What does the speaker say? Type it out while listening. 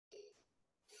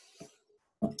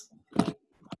Hi,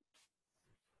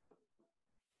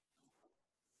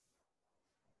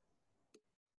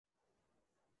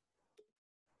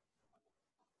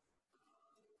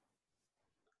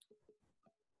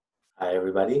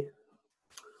 everybody.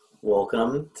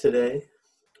 Welcome today.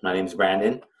 My name is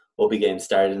Brandon. We'll be getting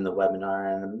started in the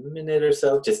webinar in a minute or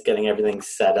so, just getting everything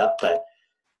set up. But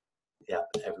yeah,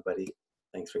 everybody,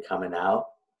 thanks for coming out.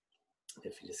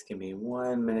 If you just give me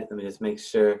 1 minute, let me just make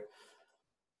sure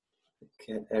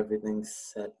get everything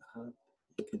set up.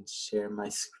 I can share my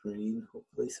screen,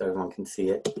 hopefully, so everyone can see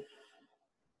it.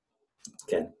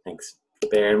 Okay, thanks for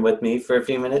bearing with me for a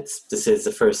few minutes. This is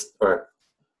the first, or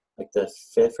like the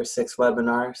 5th or 6th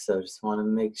webinar, so just want to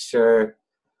make sure.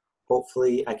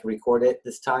 Hopefully I can record it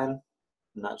this time.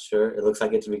 I'm not sure. It looks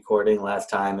like it's recording. Last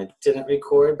time it didn't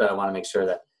record, but I want to make sure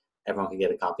that everyone can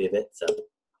get a copy of it. So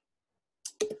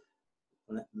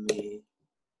let me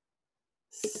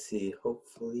see.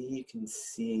 Hopefully you can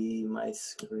see my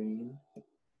screen.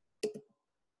 If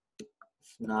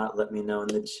not, let me know in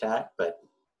the chat. But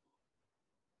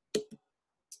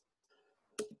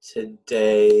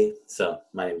today, so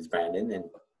my name is Brandon, and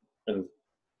I'm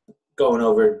going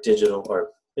over digital,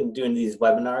 or been doing these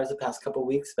webinars the past couple of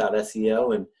weeks about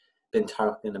SEO, and been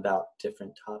talking about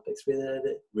different topics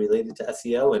related to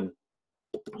SEO. And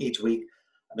each week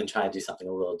I've been trying to do something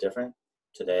a little different.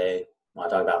 Today I want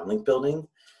to talk about link building.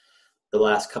 The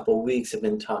last couple of weeks I've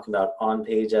been talking about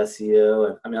on-page SEO,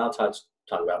 and I mean I'll talk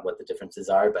about what the differences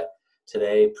are, but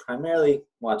today primarily I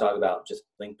want to talk about just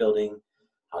link building,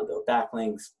 how to build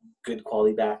backlinks, good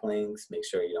quality backlinks, make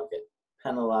sure you don't get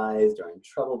penalized or in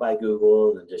trouble by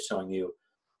Google, and just showing you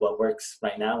what works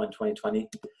right now in 2020.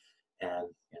 And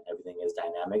everything is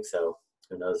dynamic, so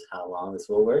who knows how long this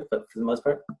will work, but for the most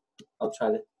part I'll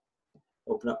try to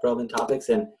open up relevant topics.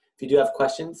 And if you do have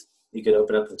questions, you could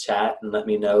open up the chat and let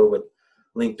me know. With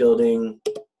link building,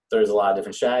 there's a lot of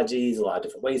different strategies, a lot of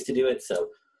different ways to do it, so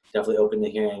definitely open to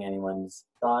hearing anyone's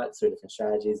thoughts or different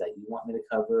strategies that you want me to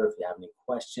cover. If you have any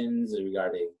questions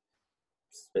regarding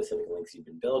specific links you've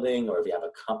been building, or if you have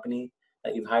a company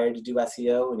that you've hired to do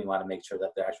SEO and you want to make sure that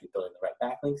they're actually building the right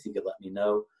backlinks, you could let me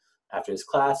know after this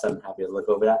class. I'm happy to look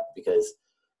over that, because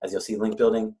as you'll see, link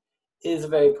building is a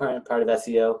very important part of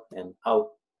SEO, and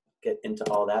I'll get into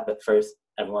all that. But first,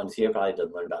 everyone's here probably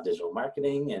to learn about digital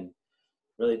marketing and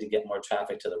really to get more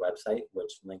traffic to the website,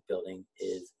 which link building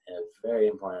is a very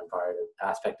important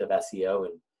aspect of SEO,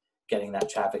 and getting that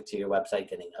traffic to your website,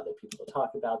 getting other people to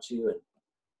talk about you. And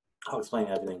I'll explain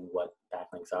everything what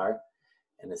backlinks are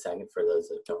in a second for those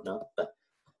that don't know. But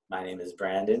my name is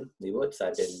Brandon Leibowitz.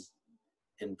 I've been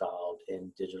involved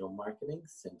in digital marketing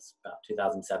since about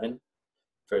 2007.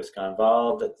 First got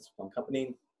involved at this one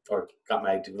company, or got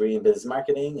my degree in business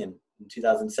marketing, and in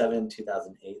 2007,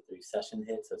 2008, the recession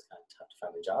hit, so it's kind of tough to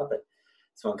find a job. But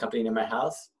this one company near my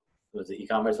house, it was an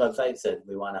e-commerce website, said,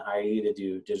 we want to hire you to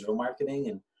do digital marketing,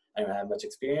 and I don't have much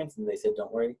experience, and they said,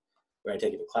 don't worry, we're going to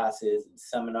take you to classes and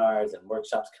seminars and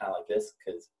workshops kind of like this,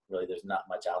 because really there's not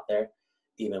much out there.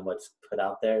 Even what's put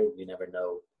out there, you never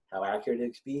know how accurate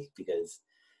it could be, because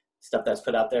stuff that's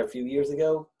put out there a few years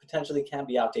ago potentially can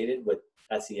be outdated with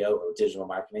SEO or digital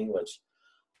marketing, which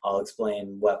I'll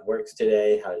explain what works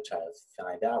today, how to try to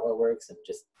find out what works, and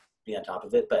just be on top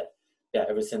of it. But yeah,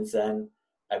 ever since then,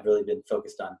 I've really been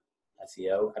focused on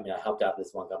SEO. I mean, I helped out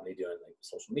this one company doing like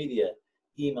social media,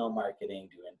 email marketing,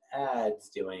 doing ads,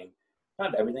 doing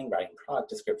kind of everything, writing product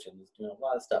descriptions, doing a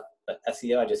lot of stuff. But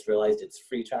SEO, I just realized it's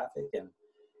free traffic, and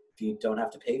if you don't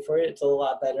have to pay for it, it's a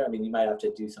lot better. I mean, you might have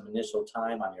to do some initial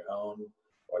time on your own,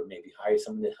 or maybe hire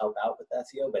someone to help out with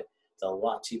SEO, but it's a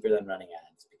lot cheaper than running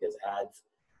ads, because ads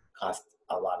cost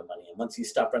a lot of money. And once you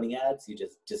stop running ads, you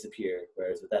just disappear.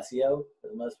 Whereas with SEO, for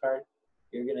the most part,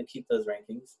 you're going to keep those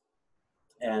rankings.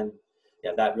 And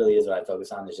yeah, that really is what I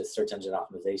focus on, is just search engine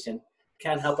optimization.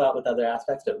 Can help out with other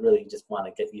aspects, but really just want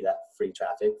to get you that free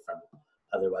traffic from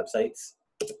other websites.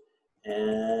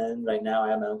 And right now I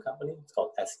have my own company. It's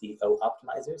called SEO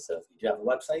Optimizer. So if you do have a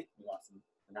website, you want some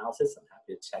analysis, I'm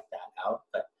happy to check that out.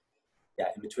 But yeah,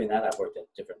 in between that, I've worked at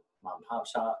different mom and pop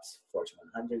shops, Fortune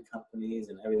 100 companies,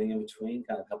 and everything in between,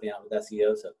 kind of helping out with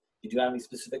SEO. So if you do have any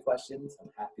specific questions, I'm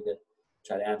happy to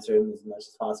try to answer them as much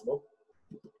as possible.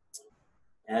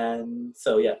 And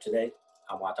so yeah, today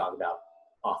I want to talk about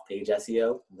off-page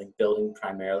SEO, link building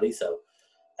primarily. So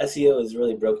SEO is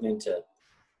really broken into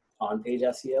on-page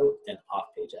SEO and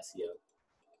off-page SEO.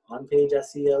 On-page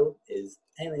SEO is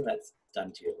anything that's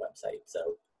done to your website.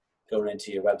 So going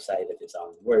into your website, if it's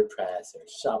on WordPress or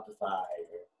Shopify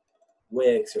or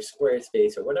Wix or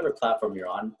Squarespace or whatever platform you're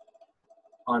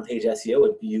on-page SEO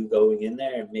would be you going in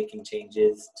there and making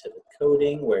changes to the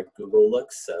coding where Google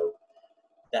looks. So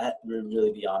that would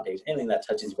really be on page. Anything that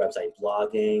touches your website,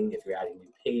 blogging, if you're adding new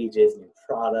pages, new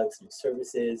products, new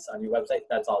services on your website,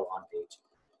 that's all on page.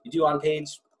 You do on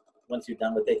page, once you're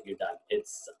done with it, you're done.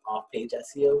 It's off page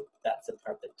SEO. That's the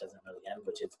part that doesn't really end,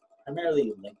 which is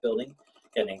primarily link building,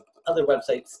 getting other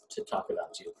websites to talk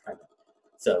about you primarily.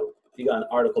 So if you got an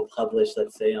article published,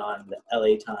 let's say on the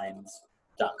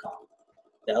latimes.com,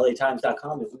 the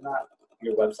latimes.com is not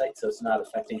your website, so it's not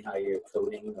affecting how your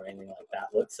coding or anything like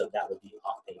that looks, so that would be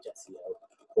off-page SEO.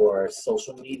 Or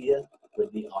social media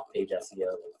would be off-page SEO,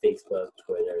 like Facebook,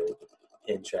 Twitter,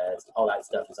 Pinterest, all that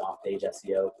stuff is off-page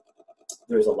SEO.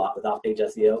 There's a lot with off-page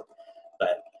SEO,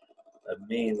 but the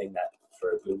main thing that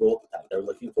for Google that they're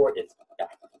looking for is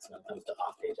backlinks when it comes to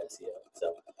off-page SEO.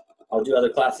 So I'll do other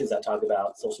classes that talk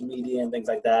about social media and things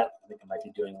like that. I think I might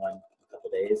be doing one in a couple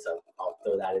days, so I'll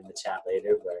throw that in the chat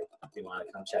later where if you want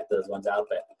to come check those ones out.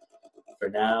 But for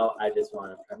now, I just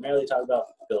want to primarily talk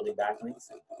about building backlinks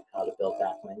and how to build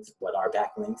backlinks, what are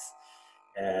backlinks.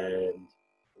 And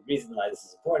the reason why this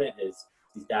is important is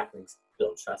these backlinks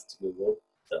build trust to Google.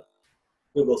 So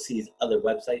Google sees other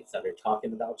websites that are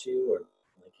talking about you or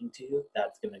linking to you.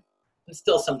 That's going to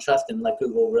instill some trust and let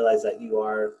Google realize that you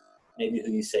are maybe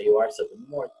who you say you are. So the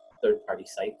more third-party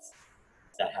sites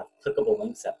that have clickable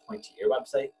links that point to your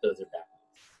website, those are backlinks.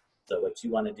 So what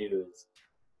you want to do is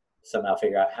somehow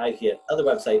figure out how you get other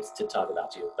websites to talk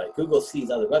about you. But Google sees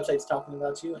other websites talking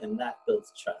about you, and that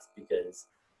builds trust because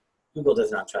Google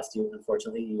does not trust you,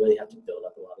 unfortunately. You really have to build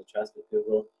up a lot of trust with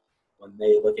Google. When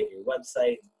they look at your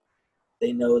website,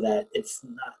 they know that it's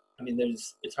not, I mean,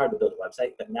 it's hard to build a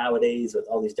website, but nowadays with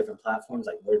all these different platforms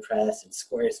like WordPress and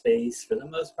Squarespace, for the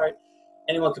most part,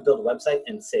 anyone could build a website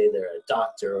and say they're a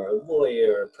doctor or a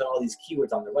lawyer or put all these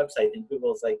keywords on their website, and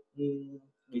Google's like, we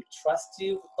trust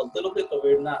you a little bit, but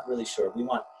we're not really sure. We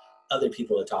want other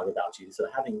people to talk about you. So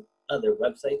having other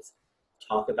websites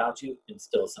talk about you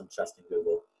instills some trust in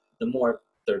Google. The more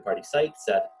third-party sites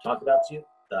that talk about you,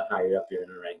 the higher up you're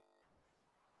going to rank.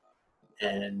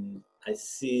 And I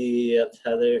see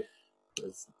Heather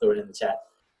was throwing in the chat.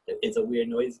 It's a weird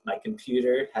noise. My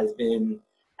computer has been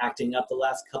acting up the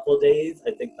last couple of days.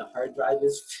 I think the hard drive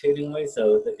is fading away,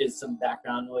 so there is some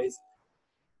background noise.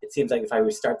 It seems like if I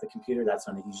restart the computer, that's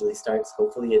when it usually starts.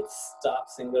 Hopefully it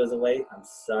stops and goes away. I'm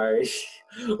sorry.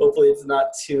 Hopefully it's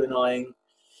not too annoying,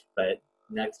 but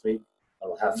next week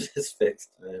I'll have this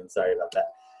fixed. I'm sorry about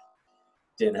that.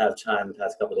 Didn't have time the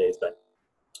past couple of days, but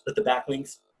with the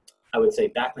backlinks, I would say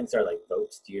backlinks are like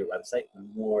votes to your website. The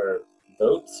more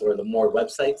votes or the more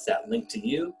websites that link to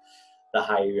you, the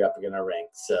higher you're up going to rank.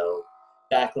 So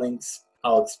backlinks,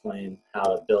 I'll explain how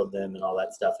to build them and all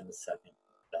that stuff in a second.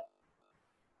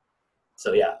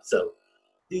 So yeah, so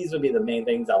these would be the main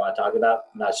things I want to talk about.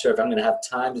 I'm not sure if I'm going to have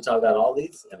time to talk about all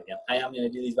these. And again, I am going to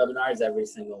do these webinars every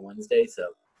single Wednesday. So,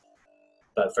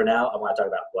 but for now, I want to talk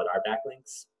about what are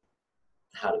backlinks,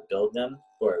 how to build them,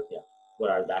 or yeah, what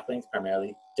are backlinks,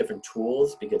 primarily different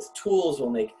tools, because tools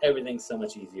will make everything so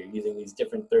much easier using these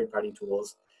different third-party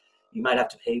tools. You might have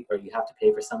to pay, or you have to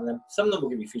pay for some of them. Some of them will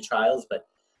give you free trials, but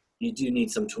you do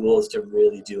need some tools to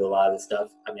really do a lot of this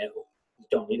stuff. I mean, you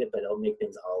don't need it, but it'll make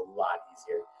things a lot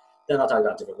easier. Then I'll talk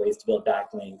about different ways to build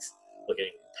backlinks, looking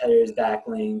at competitors'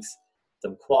 backlinks,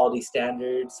 some quality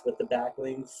standards with the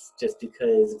backlinks, just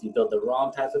because if you build the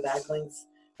wrong type of backlinks,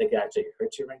 they can actually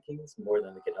hurt your rankings more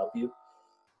than they can help you,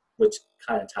 which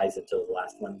kind of ties into the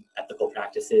last one, ethical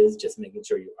practices, just making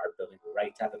sure you are building the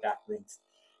right type of backlinks.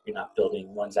 You're not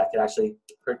building ones that could actually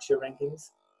hurt your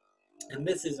rankings. And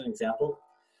this is an example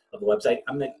of a website.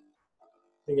 I think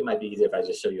it might be easier if I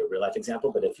just show you a real life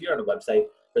example, but if you're on a website,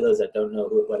 for those that don't know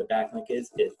what a backlink is,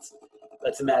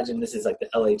 let's imagine this is like the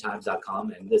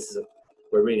latimes.com, and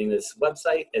we're reading this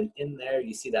website, and in there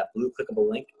you see that blue clickable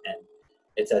link, and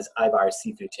it says Ivar's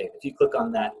Seafood Chain. If you click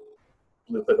on that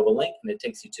blue clickable link, and it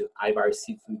takes you to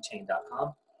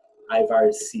ivarsseafoodchain.com,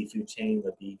 Ivar's Seafood Chain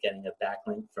would be getting a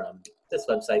backlink from this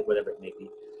website, whatever it may be.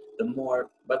 The more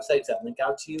websites that link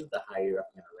out to you, the higher you're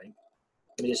up going to rank.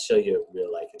 Let me just show you a real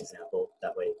life example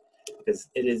that way, because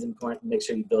it is important to make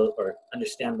sure you build or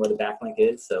understand what a backlink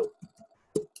is. So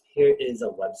here is a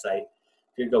website.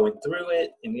 If you're going through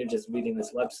it and you're just reading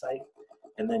this website,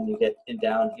 and then you get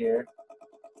down here,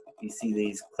 you see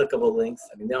these clickable links.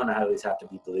 I mean, they don't always have to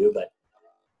be blue, but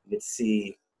you can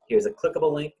see here's a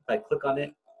clickable link. If I click on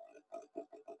it,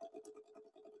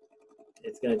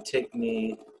 it's going to take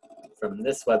me from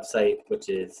this website, which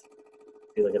is,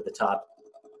 if you look at the top,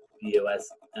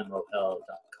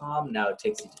 bosmol.com. Now it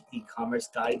takes you to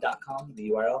ecommerceguide.com, the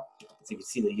URL. So you can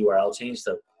see the URL change.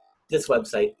 So this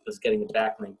website was getting a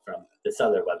backlink from this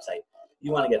other website.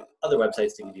 You want to get other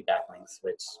websites to give you backlinks,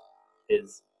 which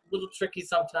is little tricky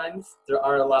sometimes. There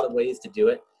are a lot of ways to do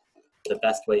it. The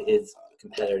best way is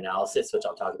competitor analysis, which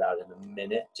I'll talk about in a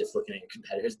minute, just looking at your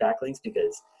competitors' backlinks,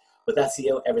 because with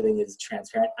SEO, everything is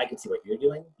transparent. I can see what you're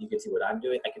doing. You can see what I'm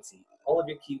doing. I can see all of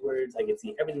your keywords. I can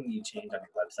see everything you change on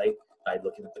your website by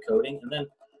looking at the coding. And then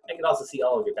I can also see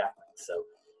all of your backlinks. So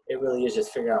it really is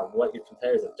just figuring out what your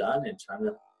competitors have done and trying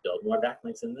to build more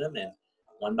backlinks in them. And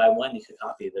one by one, you could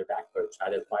copy their back or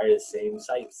try to acquire the same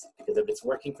sites, because if it's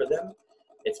working for them,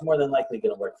 it's more than likely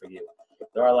going to work for you.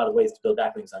 There are a lot of ways to build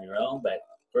backlinks on your own, but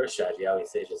first strategy, I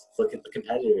always say, just look at the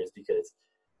competitors, because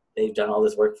they've done all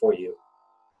this work for you.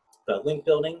 But link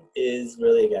building is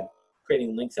really, again,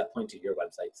 creating links that point to your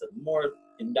website. So more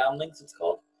inbound links, it's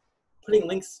called. Putting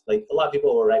links, like a lot of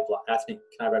people will ask me,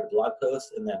 can I write a blog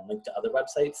post and then link to other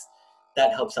websites?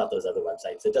 That helps out those other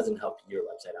websites. It doesn't help your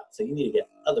website out. So you need to get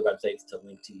other websites to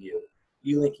link to you.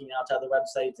 You linking out to other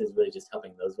websites is really just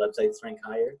helping those websites rank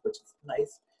higher, which is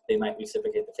nice. They might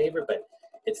reciprocate the favor, but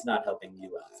it's not helping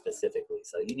you out specifically.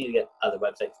 So you need to get other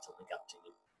websites to link out to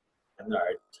you. And there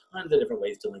are tons of different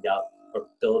ways to link out or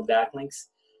build backlinks.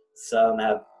 Some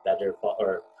have better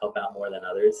or help out more than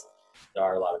others. There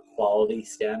are a lot of quality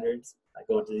standards that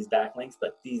go into these backlinks,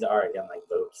 but these are, again, like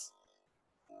votes.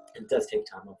 It does take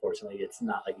time, unfortunately. It's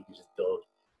not like you can just build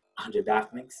 100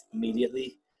 backlinks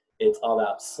immediately. It's all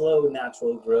about slow,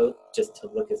 natural growth, just to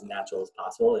look as natural as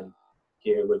possible. And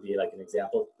here would be like an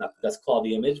example, not the best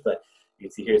quality image, but you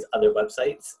can see here's other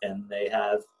websites, and they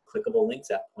have clickable links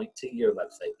that point to your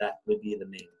website. That would be the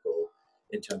main goal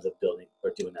in terms of building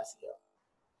or doing SEO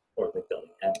or link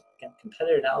building. And again,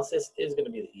 competitor analysis is going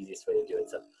to be the easiest way to do it.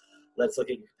 So let's look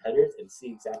at your competitors and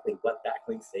see exactly what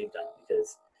backlinks they've done,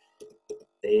 because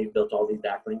they've built all these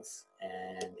backlinks,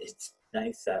 and it's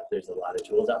nice that there's a lot of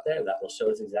tools out there that will show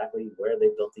us exactly where they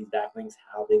built these backlinks,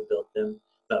 how they built them.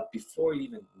 But before you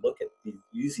even look at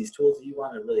use these tools, you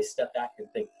want to really step back and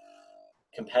think,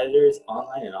 competitors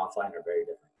online and offline are very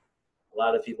different. A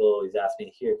lot of people always ask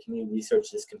me, here, can you research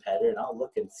this competitor? And I'll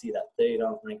look and see that they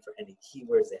don't rank for any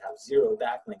keywords. They have 0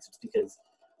 backlinks. It's because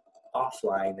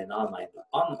offline and online,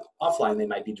 offline they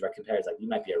might be direct competitors. Like you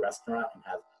might be a restaurant and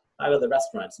have 5 other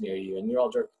restaurants near you, and you're all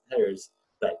direct competitors,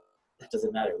 but that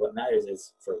doesn't matter. What matters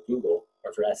is for Google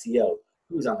or for SEO,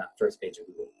 who's on that first page of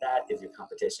Google. That is your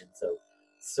competition. So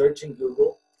search in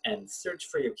Google and search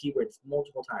for your keywords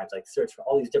multiple times, like search for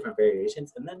all these different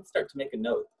variations, and then start to make a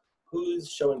note. Who's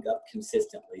showing up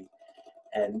consistently?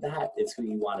 And that is who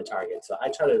you want to target. So I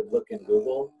try to look in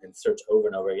Google and search over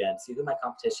and over again, see who my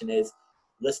competition is,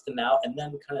 list them out, and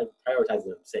then kind of prioritize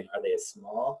them, saying, are they a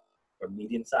small or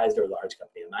medium-sized or large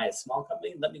company? Am I a small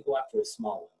company? Let me go after the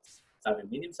small ones. If I'm a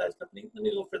medium-sized company, let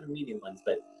me go for the medium ones.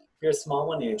 But if you're a small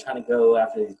one and you're trying to go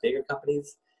after these bigger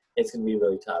companies, it's going to be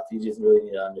really tough. You just really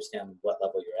need to understand what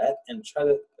level you're at and try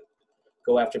to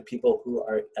go after people who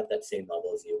are at that same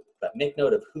level as you. But make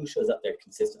note of who shows up there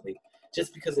consistently.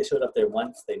 Just because they showed up there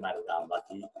once, they might have gotten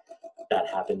lucky. That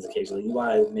happens occasionally. You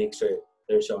want to make sure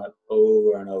they're showing up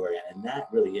over and over again. And that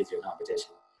really is your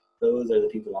competition. Those are the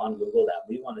people on Google that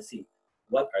we want to see.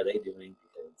 What are they doing?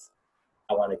 Because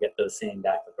I want to get those same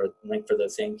or link for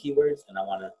those same keywords, and I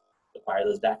want to acquire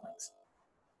those backlinks.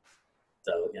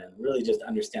 So again, really just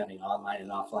understanding online and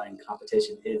offline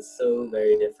competition is so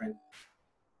very different.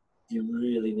 You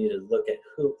really need to look at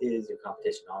who is your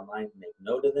competition online, make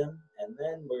note of them, and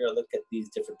then we're going to look at these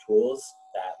different tools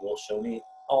that will show me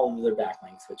all of their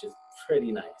backlinks, which is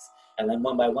pretty nice. And then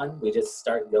one by one, we just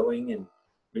start going and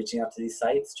reaching out to these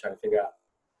sites, trying to figure out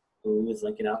who is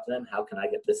linking out to them, how can I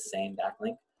get this same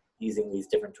backlink using these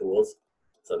different tools.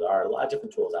 So there are a lot of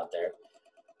different tools out there.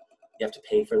 You have to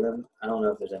pay for them. I don't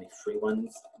know if there's any free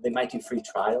ones. They might do free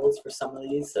trials for some of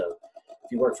these. So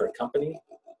if you work for a company,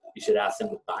 you should ask them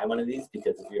to buy one of these,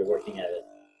 because if you're working at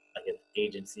like an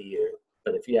agency,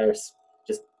 but if you are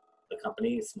just a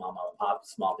company, small mom and pop,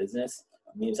 small business,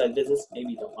 medium-sized business,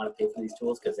 maybe you don't want to pay for these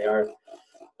tools because they are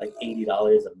like $80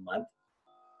 a month.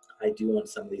 I do own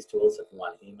some of these tools. So if you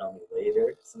want to email me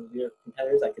later, some of your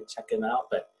competitors, I could check them out.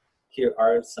 But here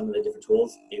are some of the different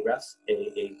tools. Ahrefs,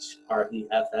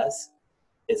 Ahrefs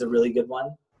is a really good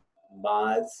one.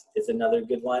 Moz is another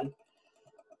good one.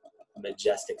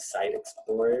 Majestic Site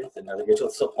Explorer is another good tool.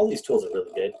 So all these tools are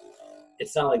really good.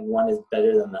 It's not like one is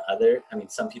better than the other. I mean,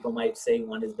 some people might say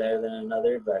one is better than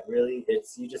another, but really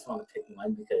you just want to pick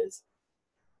one, because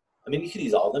I mean, you could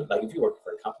use all of them. Like if you work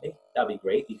for a company, that'd be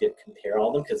great. You could compare all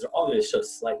of them, because they're all going to show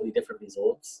slightly different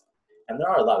results. And there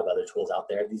are a lot of other tools out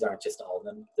there. These aren't just all of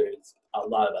them. There's a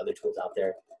lot of other tools out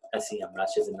there.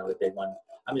 SEMrush is another big one.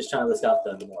 I'm just trying to list out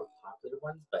the more popular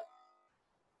ones, but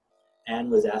Anne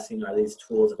was asking, are these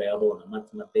tools available on a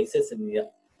month-to-month basis? And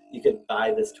you could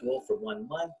buy this tool for 1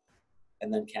 month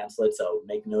and then cancel it. So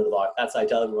make note of all, that's why I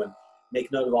tell everyone,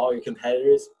 make note of all your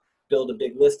competitors, build a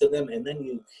big list of them, and then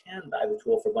you can buy the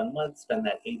tool for 1 month, spend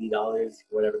that $80,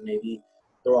 whatever it may be,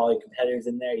 throw all your competitors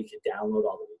in there, you can download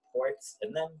all the reports,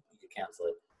 and then you can cancel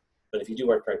it. But if you do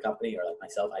work for a company, or like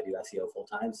myself, I do SEO full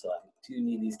time, so I do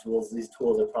need these tools. These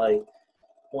tools are probably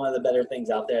one of the better things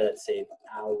out there that save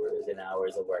hours and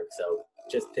hours of work. So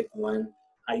just pick one.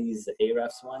 I use the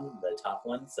Ahrefs one, the top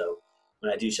one. So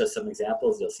when I do show some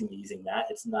examples, you'll see me using that.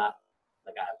 It's not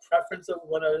like I have preference of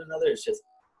one or another. It's just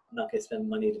I'm not going to spend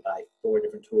money to buy 4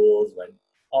 different tools when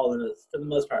all of them, for the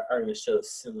most part, are going to show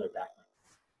similar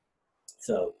backlinks.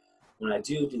 So when I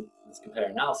do this compare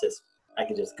analysis, I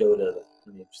can just go to,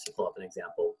 let me just pull up an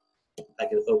example. I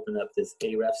can open up this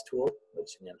Ahrefs tool,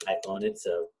 which again, I own it.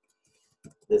 So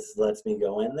this lets me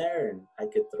go in there and I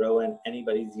could throw in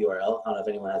anybody's URL. I don't know if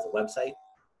anyone has a website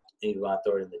and you want to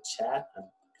throw it in the chat. I can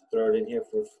throw it in here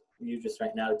for you just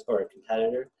right now, or a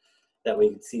competitor. That way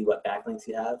you can see what backlinks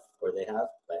you have or they have.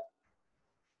 But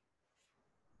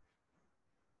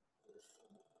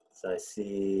so I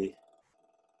see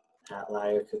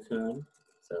Outlier Cocoon.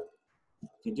 So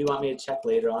if you do want me to check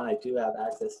later on, I do have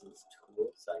access to this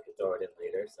tool, so I could throw it in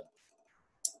later. So,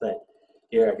 but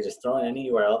here I could just throw in any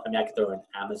URL. I mean, I could throw in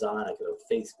Amazon, I could throw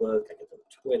Facebook, I could throw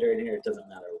Twitter in here. It doesn't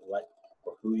matter what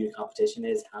or who your competition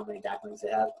is, how many backlinks they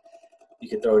have. You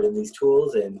could throw it in these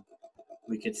tools, and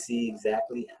we could see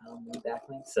exactly how many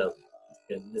backlinks. So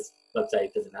this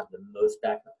website doesn't have the most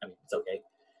backlinks. I mean, it's okay,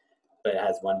 but it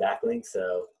has 1 backlink.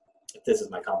 So if this is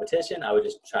my competition, I would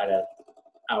just try to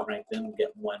outrank them and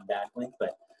get 1 backlink.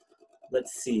 But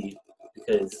let's see,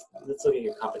 because let's look at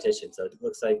your competition. So it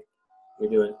looks like we're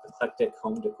doing eclectic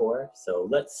home decor. So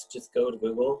let's just go to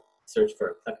Google, search for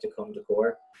eclectic home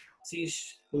decor, see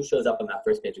who shows up on that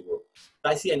first page of Google. If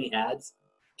I see any ads,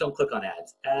 don't click on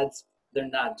ads. Ads, they're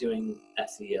not doing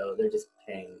SEO, they're just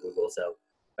paying Google. So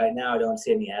right now I don't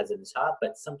see any ads at the top,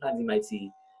 but sometimes you might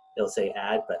see, they'll say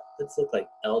ad, but let's look like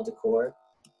L Decor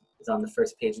is on the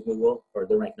first page of Google, or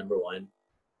they're ranked #1.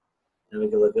 And we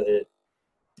can look at it,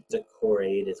 Decor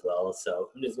Aid as well. So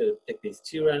I'm just gonna pick these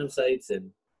 2 random sites,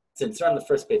 and since they're on the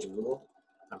first page of Google,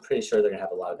 I'm pretty sure they're gonna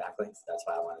have a lot of backlinks. That's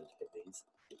why I wanted to pick these.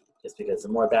 Just because the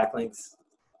more backlinks,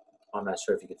 I'm not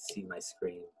sure if you could see my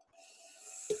screen.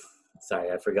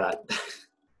 Sorry, I forgot.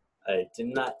 I did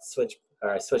not switch, or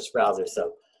I switched browsers.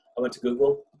 So I went to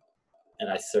Google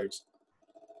and I searched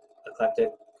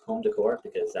eclectic home decor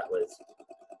because that was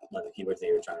one of the keywords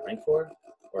they were trying to rank for,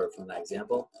 or from that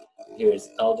example. Here's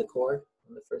L Decor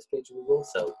on the first page of Google.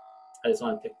 So I just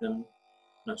want to pick them.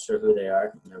 I'm not sure who they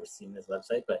are. I've never seen this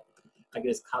website, but I can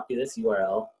just copy this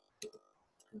URL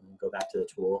and go back to the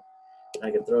tool. And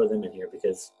I can throw them in here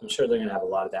because I'm sure they're going to have a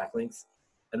lot of backlinks.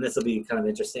 And this will be kind of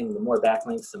interesting. The more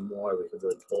backlinks, the more we can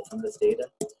really pull from this data.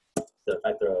 So if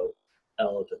I throw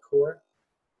L Decor,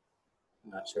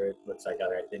 I'm not sure, it looks like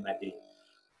other, they might be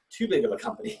too big of a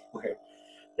company where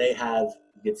they have,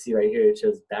 you can see right here, it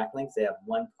shows backlinks. They have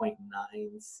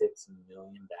 1.96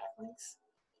 million backlinks,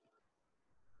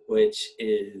 which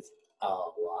is a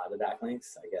lot of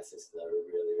backlinks. I guess this is a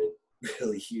really,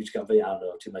 really huge company. I don't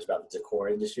know too much about the decor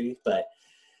industry, but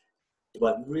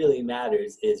what really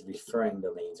matters is referring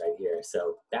domains right here.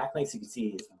 So backlinks, you can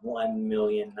see, is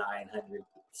 1,900,000,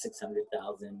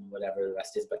 600,000, whatever the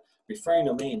rest is, but referring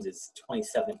domains is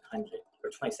 2,700 or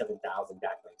 27,000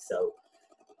 backlinks. So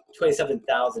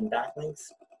 27,000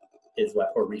 backlinks is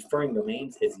what, or referring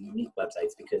domains is unique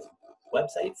websites, because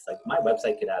websites, like my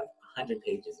website could have 100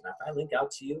 pages, and if I link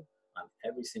out to you on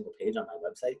every single page on my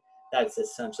website, that's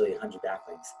essentially 100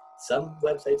 backlinks. Some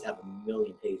websites have 1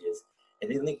 million pages,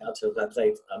 and they link out to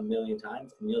websites 1 million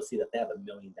times, and you'll see that they have 1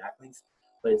 million backlinks,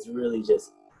 but it's really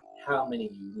just how many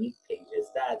unique pages.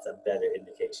 That's a better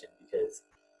indication, because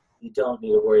you don't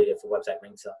need to worry if a website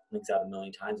links out 1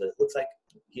 million times. It looks like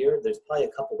here, there's probably a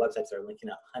couple websites that are linking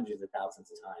out hundreds of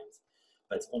thousands of times,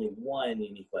 but it's only 1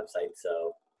 unique website,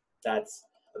 so that's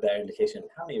a better indication of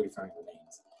how many referring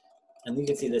domains. And you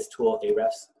can see this tool,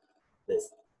 Ahrefs,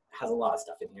 this has a lot of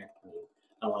stuff in here. I mean,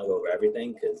 I don't want to go over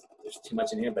everything because there's too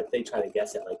much in here, but they try to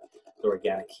guess at like the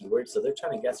organic keywords. So they're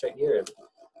trying to guess right here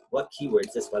what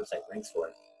keywords this website ranks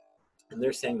for. And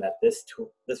they're saying that this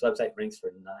website ranks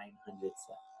for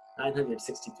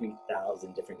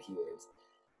 963,000 different keywords.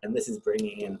 And this is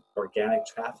bringing in organic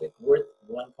traffic worth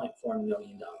 $1.4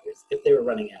 million if they were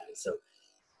running ads. So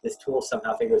this tool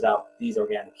somehow figures out these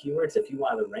organic keywords. If you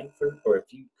want to rank for, or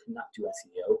if you could not do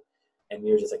SEO and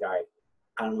you're just like, all right,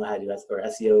 I don't know how to do SEO, or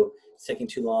SEO is taking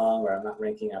too long, or I'm not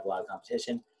ranking, I have a lot of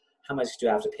competition, how much do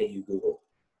I have to pay you, Google,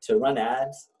 to run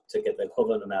ads to get the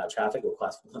equivalent amount of traffic will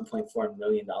cost $1.4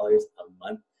 million a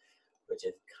month, which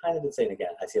is kind of insane. Again,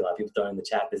 I see a lot of people throwing in the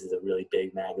chat, this is a really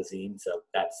big magazine, so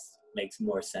that makes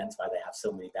more sense why they have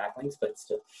so many backlinks, but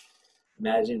still,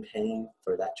 imagine paying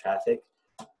for that traffic.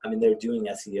 I mean, they're doing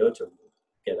SEO to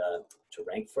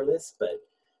rank for this, but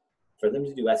for them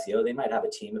to do SEO, they might have a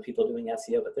team of people doing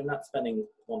SEO, but they're not spending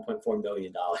 $1.4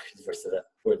 million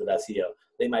worth of SEO.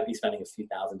 They might be spending a few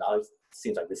 $1,000s.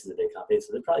 Seems like this is a big company,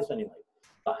 so they're probably spending like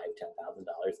 $5,000, $10,000 a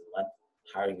month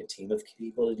hiring a team of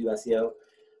people to do SEO.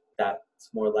 That's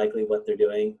more likely what they're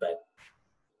doing. But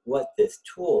what this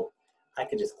tool, I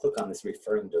could just click on this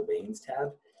referring domains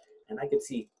tab, and I could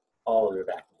see all of their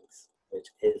backlinks,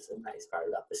 which is a nice part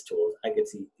about this tool. I could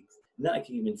see, and then I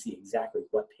can even see exactly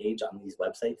what page on these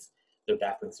websites their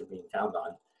backlinks are being found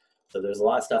on. So there's a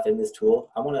lot of stuff in this tool.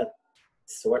 I want to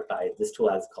sort by, this tool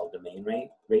has called domain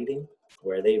rating,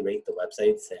 where they rate the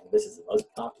websites saying this is the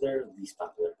most popular, least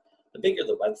popular. The bigger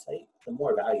the website, the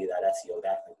more value that SEO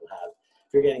backlink will have.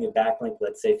 If you're getting a backlink,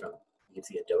 let's say from, you can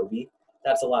see Adobe,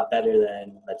 that's a lot better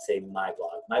than, let's say, my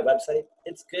blog. My website,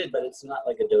 it's good, but it's not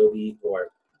like Adobe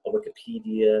or a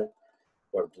Wikipedia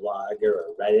or Blogger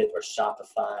or Reddit or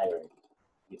Shopify, or you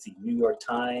can see New York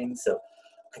Times. So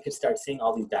I could start seeing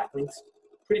all these backlinks,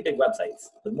 pretty big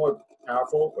websites. The more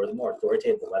powerful or the more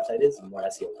authoritative the website is, the more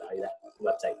SEO value that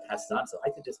website passes on. So I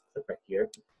could just click right here,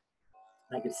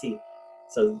 and I could see.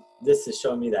 So this is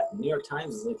showing me that New York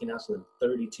Times is linking out to them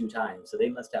 32 times. So they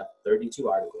must have 32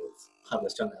 articles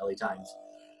published on the LA Times,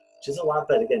 which is a lot,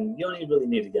 but again, you only really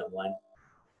need to get one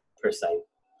per site.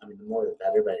 I mean, the more the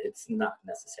better, but it's not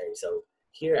necessary. So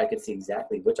here I could see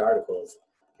exactly which articles.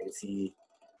 I could see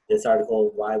this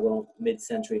article, Why Won't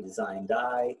Mid-Century Design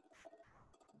Die?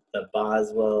 The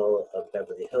Boswell of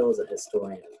Beverly Hills, a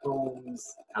historian of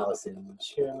homes, Allison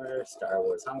Schirmer, Star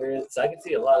Wars Hunger. So I can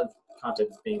see a lot of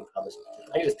content being published.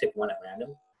 I can just pick one at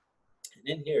random. And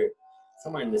in here,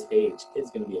 somewhere in this page is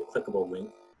going to be a clickable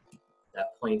link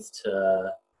that points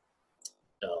to,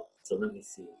 oh, so let me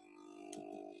see.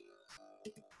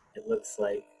 It looks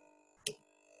like,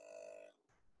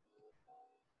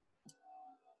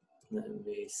 let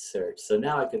me search. So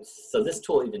now I could, so this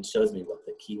tool even shows me what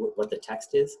the keyword, what the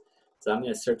text is. So I'm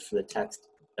going to search for the text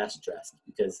best dressed,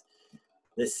 because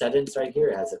this sentence right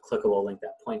here has a clickable link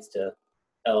that points to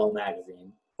Elle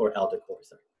magazine or Elle decor.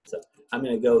 Sorry. So I'm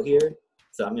going to go here.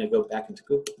 So I'm going to go back into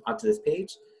Google onto this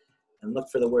page and look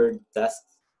for the word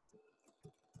best.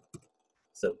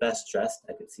 So best dressed,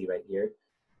 I could see right here.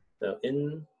 So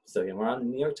again, we're on the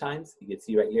New York Times. You can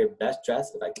see right here, best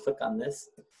dressed. If I click on this,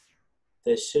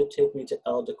 this should take me to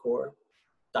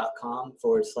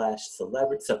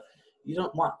elledecor.com/celebrity. So you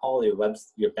don't want all your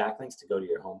backlinks to go to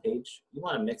your homepage. You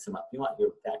want to mix them up. You want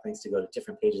your backlinks to go to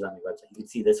different pages on your website. You can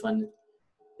see this one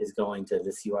is going to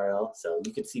this URL. So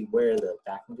you can see where the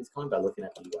backlink is going by looking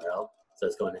at the URL. So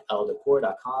it's going to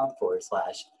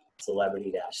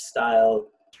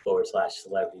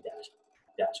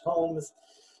elledecor.com/celebrity-style/celebrity-homes.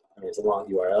 I mean, it's a long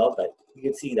URL, but you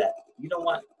can see that you don't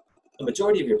want the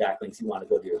majority of your backlinks, you want to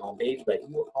go to your home page, but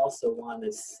you also want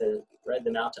to spread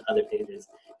them out to other pages.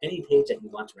 Any page that you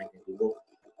want to rank in Google,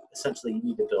 essentially you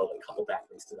need to build a couple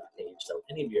backlinks to that page. So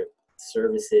any of your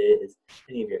services,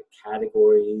 any of your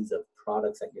categories of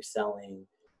products that you're selling,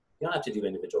 you don't have to do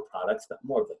individual products, but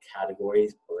more of the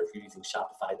categories, or if you're using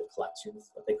Shopify, the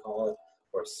collections, what they call it,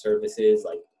 or services.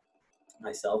 Like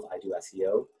myself, I do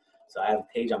SEO. So I have a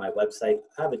page on my website.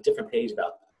 I have a different page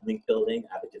about link building.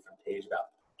 I have a different page about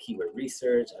keyword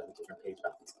research. I have a different page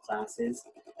about these classes.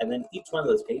 And then each one of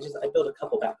those pages, I build a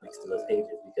couple backlinks to those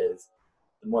pages, because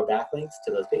the more backlinks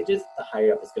to those pages, the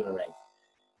higher up it's going to rank.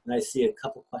 And I see a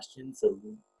couple questions. So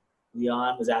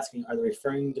Leon was asking, are the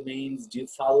referring domains do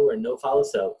follow or no follow?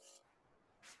 So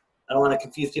I don't want to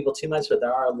confuse people too much, but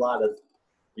there are a lot of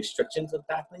restrictions with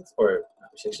backlinks, or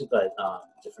not restrictions, but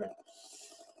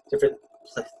different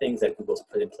things that Google's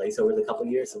put in place over the couple of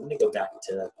years. So let me go back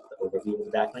to the overview of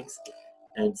the backlinks.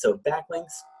 And so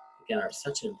backlinks, again, are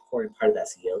such an important part of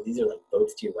SEO. These are like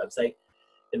boats to your website.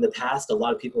 In the past, a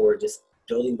lot of people were just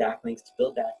building backlinks to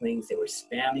build backlinks. They were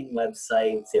spamming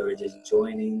websites. They were just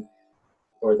joining,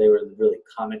 or they were really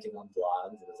commenting on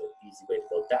blogs. It was an easy way to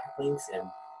build backlinks.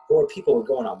 Or people were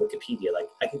going on Wikipedia. Like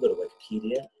I could go to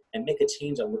Wikipedia and make a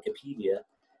change on Wikipedia.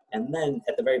 And then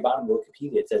at the very bottom of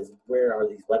Wikipedia, it says, where are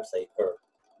these websites, or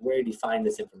where do you find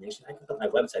this information? I can put my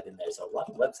website in there. So a lot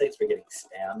of websites were getting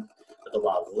spammed with a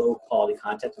lot of low quality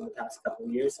content in the past couple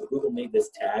of years. So Google made this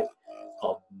tag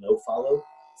called no follow.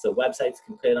 So websites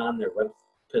can put on their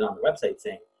website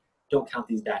saying, don't count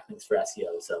these backlinks for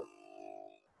SEO. So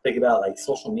think about like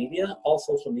social media, all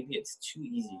social media, it's too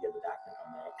easy to get the backlink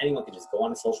on there. anyone can just go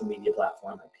on a social media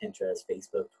platform like Pinterest,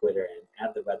 Facebook, Twitter, and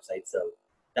add the website. So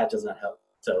that does not help.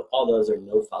 So all those are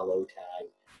no follow tag.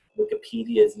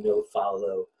 Wikipedia is no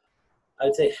follow. I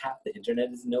would say half the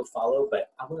internet is no follow,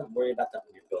 but I wouldn't worry about that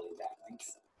when you're building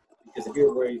backlinks. Because if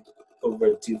you're worried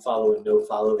over do follow and no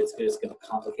follow, it's just going to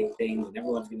complicate things and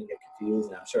everyone's going to get confused.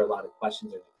 And I'm sure a lot of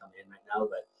questions are going to come in right now.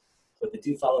 But with the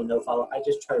do follow, no follow, I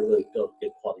just try to really build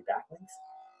good quality backlinks.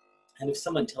 And if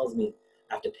someone tells me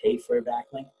I have to pay for a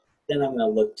backlink, then I'm going to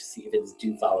look to see if it's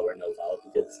do follow or no follow.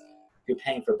 Because if you're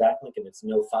paying for a backlink and it's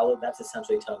no follow, that's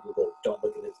essentially telling people don't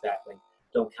look at this backlink,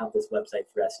 don't count this website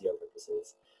for SEO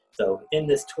purposes. So in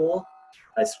this tool,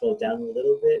 I scroll down a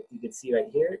little bit, you can see right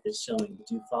here, it's showing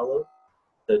do follow.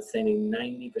 So it's saying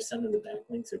 90% of the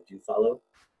backlinks are do follow.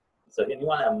 So again, you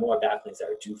want to have more backlinks that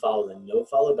are do follow than no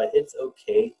follow, but it's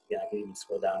okay. Yeah, I can even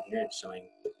scroll down here and it's showing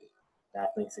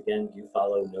backlinks again, do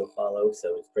follow, no follow.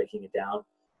 So it's breaking it down.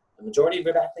 The majority of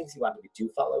your backlinks you want to be do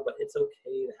follow, but it's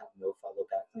okay to have no follow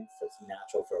backlinks. That's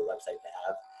natural for a website to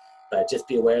have. But just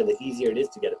be aware, the easier it is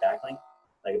to get a backlink.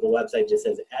 Like if a website just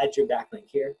says add your backlink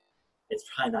here, it's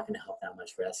probably not going to help that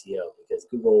much for SEO because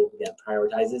Google, again,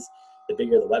 prioritizes the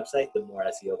bigger the website, the more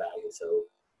SEO value. So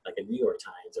like a New York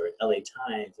Times or LA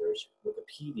Times or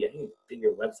Wikipedia, any bigger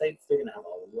websites, they're going to have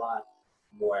a lot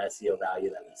more SEO value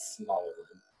than a smaller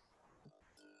one.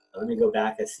 Let me go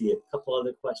back. I see a couple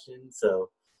other questions. So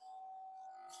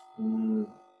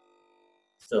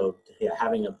yeah,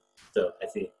 I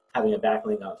see having a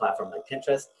backlink on a platform like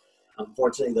Pinterest.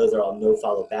 Unfortunately, those are all no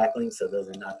follow backlinks, so those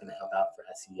are not going to help out for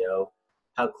SEO.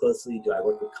 How closely do I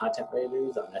work with content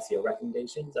writers on SEO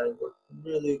recommendations? I work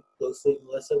really closely,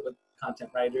 Melissa, with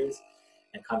content writers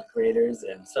and content creators,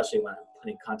 and especially when I'm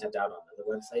putting content out on other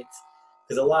websites.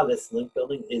 Because a lot of this link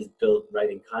building is built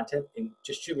writing content and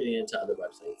distributing it to other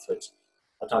websites, which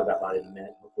I'll talk about in a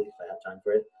minute, hopefully, if I have time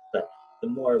for it. But the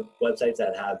more websites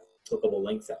that have clickable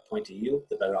links that point to you,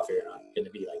 the better off you're not going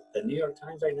to be. Like the New York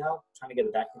Times right now, trying to get a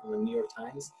backlink on the New York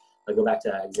Times. If I go back to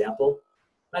that example,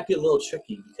 it might be a little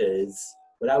tricky because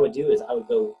what I would do is I would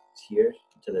go here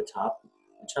to the top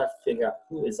and try to figure out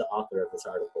who is the author of this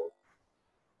article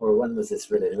or when was this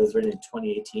written. It was written in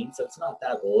 2018, so it's not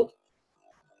that old.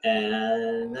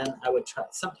 And then I would try,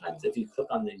 sometimes if you click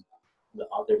on the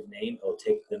author's name,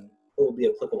 it will be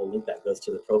a clickable link that goes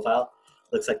to the profile.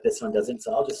 Looks like this one doesn't,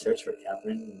 so I'll just search for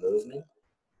Catherine Roseman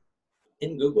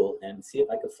in Google and see if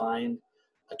I could find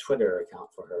a Twitter account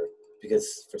for her,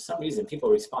 because for some reason people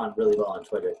respond really well on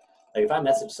Twitter. Like if I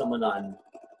message someone on,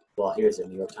 well, here's a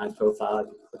New York Times profile, I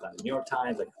can click on the New York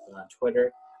Times, I can click on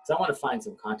Twitter, so I want to find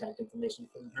some contact information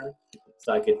from her,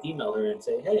 so I could email her and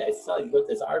say, hey, I saw you wrote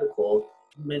this article,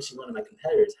 you mentioned one of my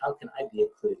competitors, how can I be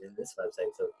included in this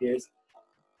website? So here's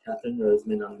Catherine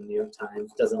Roseman on the New York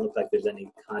Times. Doesn't look like there's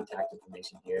any contact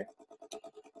information here.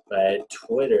 But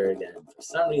Twitter, again, for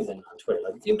some reason on Twitter,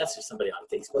 like if you message somebody on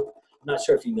Facebook, I'm not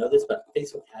sure if you know this, but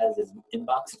Facebook has this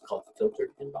inbox called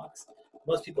filtered inbox.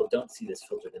 Most people don't see this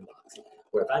filtered inbox.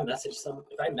 Where if I message someone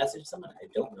I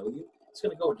don't know you, it's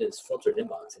going to go into this filtered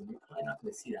inbox, and you're probably not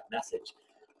going to see that message.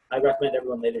 I recommend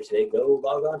everyone later today go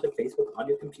log on to Facebook on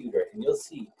your computer, and you'll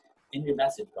see in your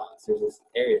message box there's this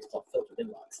area, it's called filtered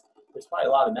inbox. There's probably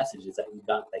a lot of messages that you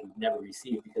got that you've never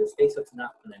received because Facebook's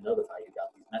not going to notify you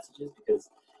about these messages because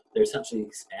they're essentially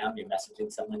spam. You're messaging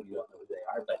someone, you don't know who they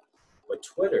are. But with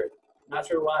Twitter, not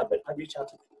sure why, but I reach out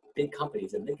to big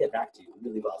companies and they get back to you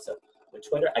really well. So with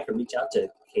Twitter, I can reach out to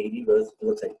Katie Rose. It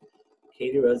looks like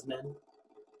Katie Roseman.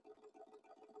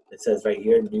 It says right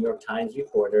here, New York Times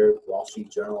reporter, Wall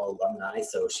Street Journal alumni.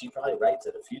 So she probably writes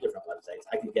at a few different websites.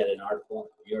 I could get an article in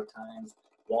the New York Times,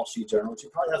 Wall Street Journal. She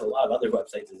probably has a lot of other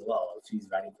websites as well if she's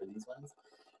writing for these ones.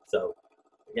 So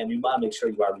again, you want to make sure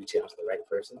you are reaching out to the right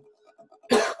person,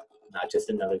 not just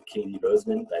another Katie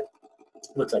Roseman, but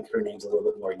looks like her name's a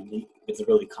little bit more unique. It's a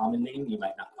really common name. You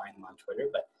might not find them on Twitter,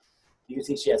 but you can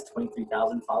see she has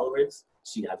 23,000 followers.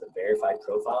 She has a verified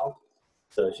profile.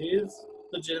 So she is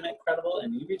legitimate, credible,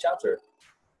 and you reach out to her.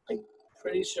 I'm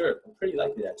pretty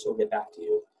likely that she'll get back to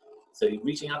you. So you're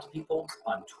reaching out to people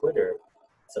on Twitter.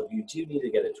 So you do need to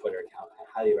get a Twitter account.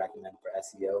 I highly recommend for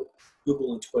SEO.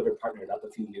 Google and Twitter partnered up a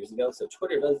few years ago. So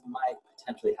Twitter might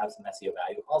potentially have some SEO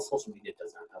value. All social media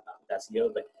does not help out with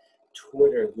SEO, but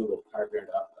Twitter and Google partnered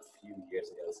up a few years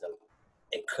ago. So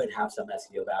it could have some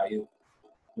SEO value.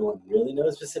 No one really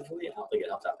knows specifically. I don't think it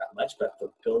helps out that much, but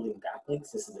for building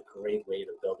backlinks, this is a great way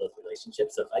to build those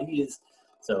relationships.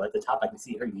 So at the top, I can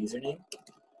see her username.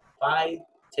 If I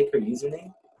take her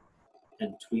username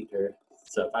and tweet her,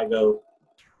 so if I go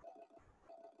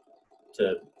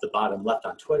to the bottom left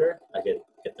on Twitter, I get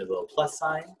the little plus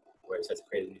sign where it says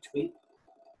create a new tweet.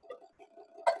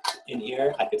 in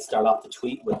here, I could start off the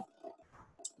tweet with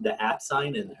the @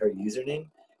 and her username,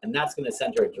 and that's going to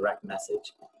send her a direct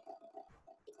message.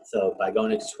 So by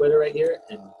going into Twitter right here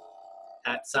and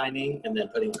 @ and then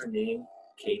putting her name,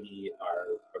 Katie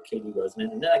or Katie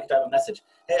Roseman, and then I could type a message.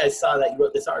 Hey, I saw that you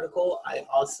wrote this article. I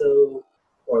also,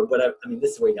 or whatever. I mean,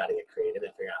 this is where you got to get creative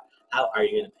and figure out how are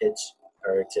you going to pitch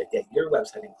her to get your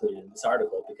website included in this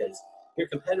article, because your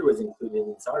competitor was included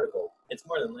in this article. It's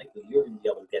more than likely you're going to be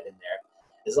able to get in there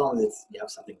as long as you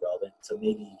have something relevant. So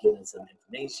maybe you give them some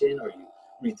information, or you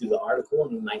read through the article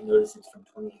and you might notice it's from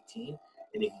 2018,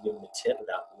 and if you give them a tip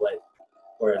about what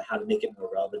or how to make it more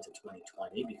relevant to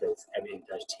 2020, because everything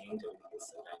does change, everything is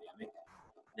so dynamic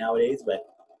nowadays.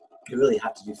 But you really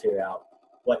have to figure out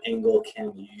what angle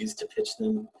can you use to pitch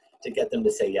them to get them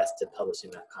to say yes to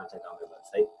publishing that content on their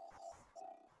website.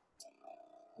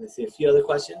 Let's see a few other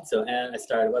questions. So, and I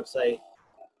started a website.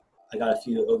 I got a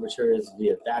few overtures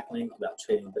via backlink about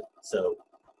trading. So,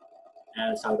 and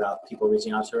let's talk about people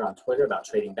reaching out to her on Twitter about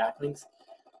trading backlinks.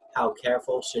 How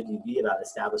careful should you be about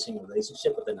establishing a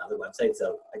relationship with another website?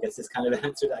 So I guess this kind of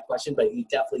answered that question, but you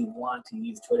definitely want to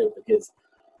use Twitter because,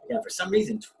 again, for some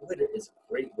reason, Twitter is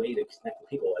a great way to connect with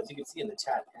people. As you can see in the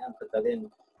chat, and put that in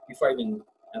before I even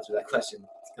answer that question.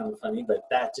 It's kind of funny, but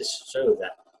that just shows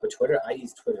that for Twitter, I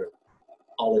use Twitter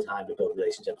all the time to build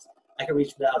relationships. I can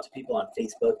reach out to people on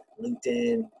Facebook,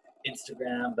 LinkedIn,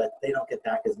 Instagram, but they don't get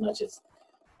back as much as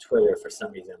Twitter for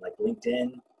some reason. Like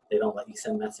LinkedIn, they don't let you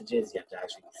send messages. You have to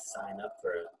actually sign up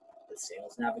for the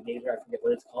sales navigator. I forget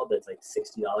what it's called, but it's like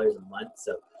 $60 a month.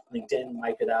 So LinkedIn,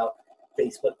 wipe it out.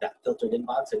 Facebook, that filtered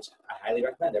inbox, which I highly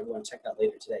recommend everyone check out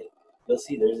later today. You'll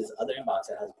see there's this other inbox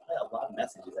that has probably a lot of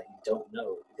messages that you don't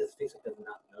know because Facebook does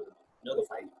not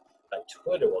notify you, but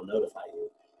Twitter will notify you.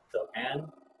 So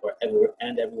and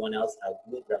everyone else, I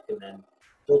would recommend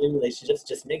building relationships.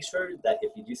 Just make sure that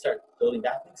if you do start building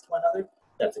backlinks to one another,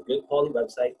 that's a good quality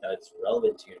website that's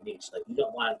relevant to your niche. Like you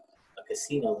don't want a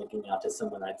casino linking out to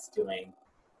someone that's doing,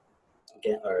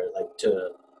 or like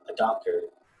to a doctor,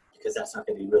 because that's not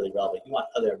going to be really relevant. You want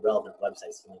other relevant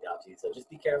websites to link out to you. So just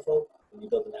be careful when you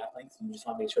build the backlinks. You just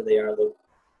want to make sure they are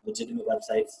legitimate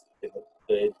websites. They look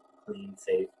good, clean,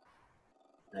 safe.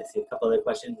 And I see a couple other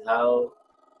questions. How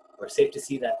or safe to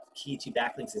see that key to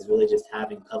backlinks is really just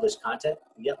having published content?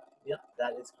 Yep,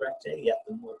 that is correct, Jay. Yep,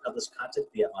 the more published content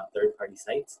we have on third-party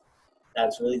sites,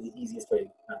 that's really the easiest way,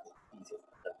 not the easiest,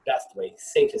 the best way,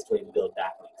 safest way to build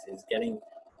backlinks is getting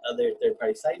other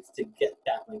third-party sites to get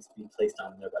backlinks to be placed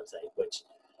on their website, which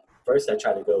first I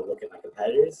try to go look at my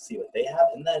competitors, see what they have,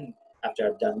 and then after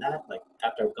I've done that, like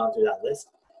after I've gone through that list,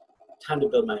 time to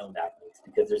build my own backlinks,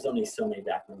 because there's only so many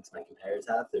backlinks my competitors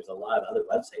have. There's a lot of other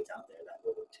websites out there that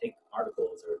will take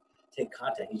articles or take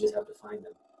content. You just have to find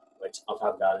them, which I'll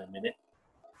talk about in a minute.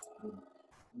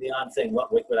 Beyond saying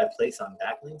what weight would I place on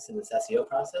backlinks in this SEO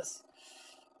process?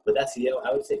 With SEO,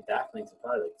 I would say backlinks are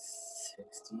probably like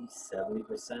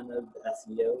 60-70% of the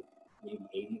SEO, maybe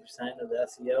 80% of the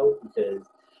SEO,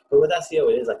 but with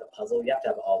SEO, it is like a puzzle. You have to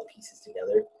have all the pieces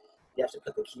together. You have to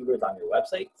put the keywords on your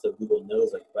website so Google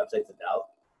knows what your website's about.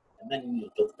 And then you need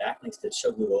to build backlinks to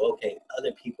show Google, okay,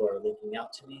 other people are linking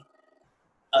out to me.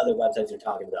 Other websites are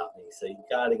talking about me. So you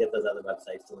got to get those other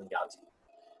websites to link out to you,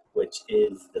 which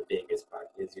is the biggest part,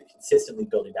 is you're consistently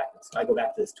building backlinks. If I go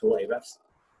back to this tool, Ahrefs,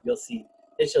 you'll see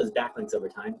it shows backlinks over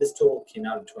time. This tool came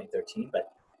out in 2013,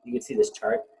 but you can see this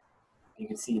chart. You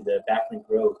can see the backlink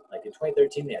growth. Like in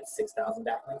 2013, they had 6,000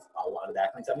 backlinks, a lot of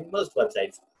backlinks. I mean, most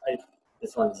websites,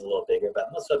 this one's a little bigger,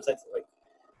 but most websites like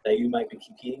that you might be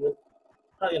competing with,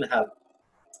 probably going to have,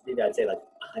 maybe I'd say like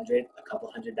 100, a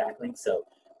couple hundred backlinks. So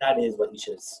that is what you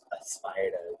should aspire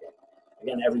to get.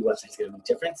 Again, every website's going to be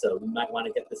different, so you might want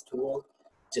to get this tool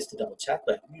just to double check,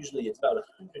 but usually it's about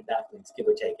 100 backlinks, give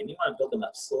or take, and you want to build them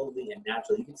up slowly and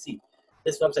naturally. You can see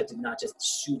this website did not just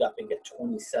shoot up and get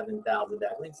 27,000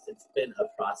 backlinks. It's been a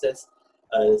process,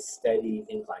 a steady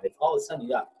incline. If all of a sudden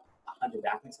you got 100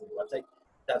 backlinks on your website,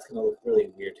 that's going to look really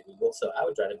weird to Google. So I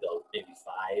would try to build maybe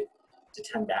 5 to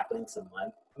 10 backlinks a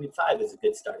month. I mean, 5 is a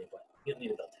good starting point. You don't need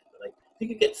to build 10, but like if you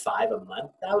could get 5 a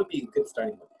month, that would be a good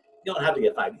starting point. You don't have to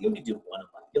get 5. You can do 1 a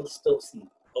month. You'll still see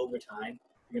over time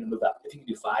you're going to move up. If you can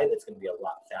do 5, it's going to be a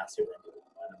lot faster than doing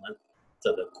 1 a month.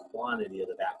 So the quantity of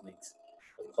the backlinks,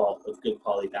 of good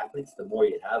quality backlinks, the more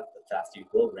you have, the faster you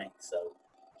will rank. So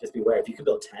just beware. If you can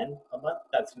build 10 a month,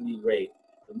 that's going to be great.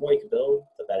 The more you can build,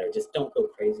 the better. Just don't go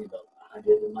crazy about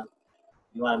 100 a month.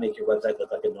 You want to make your website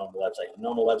look like a normal website. A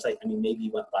normal website, I mean, maybe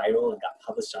you went viral and got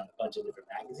published on a bunch of different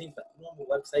magazines, but normal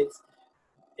websites,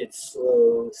 it's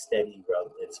slow, steady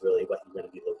growth. It's really what you're going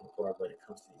to be looking for when it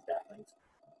comes to these backlinks.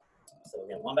 So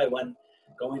again, one by one,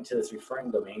 going to this referring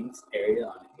domains area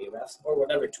on Ahrefs or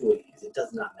whatever tool you use. It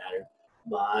does not matter.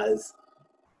 Moz,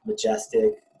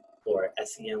 Majestic, or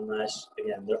SEMrush.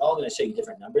 Again, they're all going to show you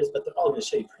different numbers, but they're all going to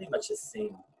show you pretty much the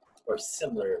same or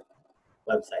similar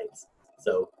websites.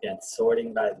 So again,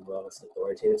 sorting by the most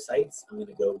authoritative sites, I'm going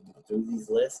to go through these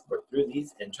lists or through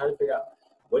these and try to figure out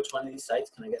which one of these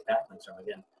sites can I get backlinks from.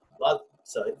 Again,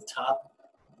 so at the top,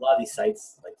 a lot of these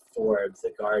sites like Forbes, The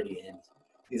Guardian,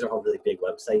 these are all really big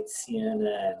websites.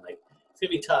 CNN, like it's gonna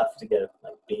be tough to get.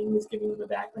 Like Bing is giving them a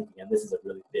backlink. Again, this is a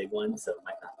really big one, so it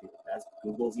might not be the best.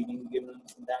 Google's even giving them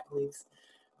some backlinks.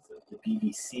 So the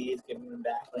BBC is giving them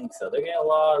backlinks. So they're getting a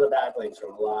lot of backlinks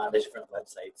from a lot of different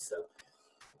websites. So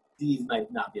these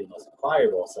might not be the most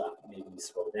acquirable. So maybe you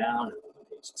scroll down and look at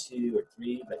page 2 or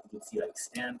 3, but you can see like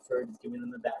Stanford is giving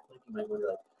them a backlink. You might wonder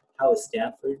like, how is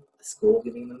Stanford, a school,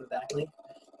 giving them a backlink?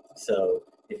 So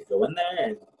if you go in there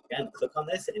and again, click on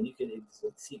this and you can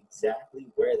see exactly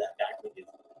where that backlink is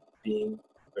being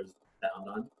found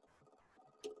on.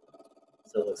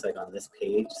 So it looks like on this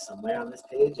page, somewhere on this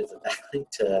page is a backlink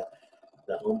to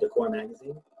the Home Decor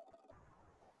magazine.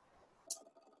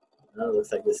 It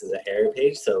looks like this is an error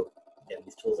page. So again,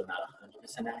 these tools are not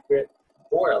 100% accurate.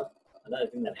 Or another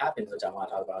thing that happens, which I want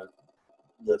to talk about,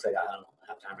 looks like I don't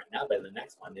have time right now, but the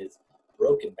next one is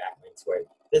broken backlinks, where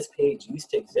this page used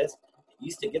to exist.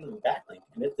 Used to give them a backlink,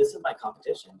 and if this is my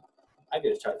competition, I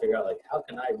could just try to figure out like how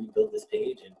can I rebuild this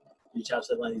page and reach out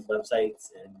to one of these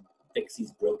websites and fix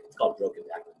these broken. It's called broken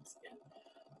backlinks. Again,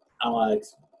 I don't want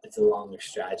to. It's a longer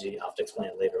strategy. I'll have to explain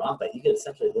it later on. But you can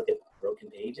essentially look at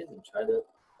broken pages and try to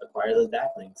acquire those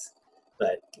backlinks.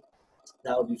 But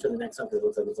that will be for the next one because it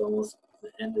looks like it's almost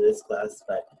the end of this class.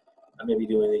 But I'm going to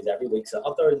be doing these every week, so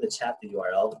I'll throw it in the chat the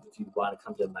URL if you want to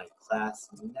come to my class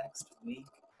next week.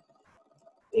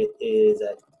 It is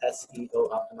at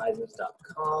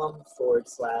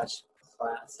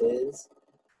seooptimizers.com/classes.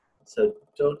 So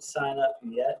don't sign up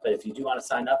yet, but if you do want to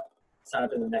sign up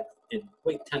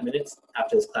wait 10 minutes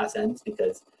after this class ends,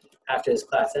 because after this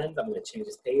class ends, I'm going to change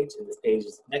this page, and this page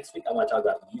is next week. I want to talk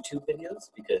about YouTube videos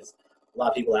because a lot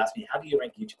of people ask me, how do you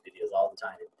rank YouTube videos all the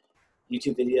time? And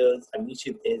YouTube videos, I mean,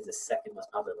 YouTube is the second most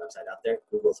popular website out there.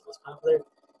 Google's the most popular.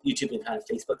 YouTube and kind of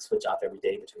Facebook switch off every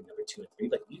day between number 2 and 3,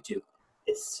 but YouTube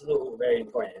is so very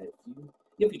important. And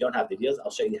if you don't have videos,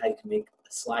 I'll show you how you can make a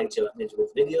slideshow image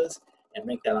with videos and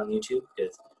rank that on YouTube,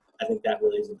 because I think that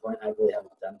really is important. I really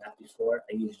haven't done that before.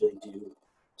 I usually do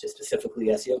just specifically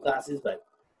SEO classes, but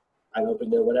I'm open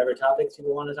to whatever topics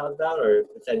people want to talk about, or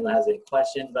if anyone has any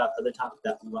questions about other topics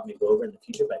that you want me to go over in the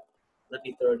future, but let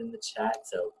me throw it in the chat.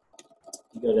 So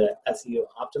you go to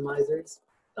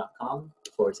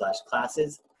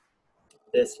seooptimizers.com/classes.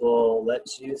 This will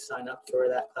let you sign up for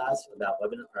that class about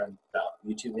webinar or about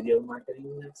YouTube video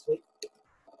marketing next week.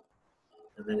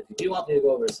 And then if you do want me to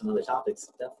go over some other topics,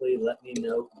 definitely let me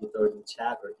know. You can throw it in the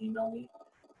chat or email me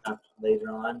later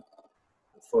on.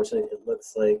 Unfortunately, it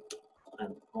looks like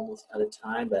I'm almost out of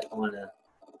time, but I want to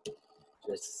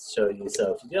just show you.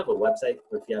 So if you do have a website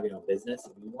or if you have your own business,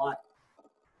 if you want,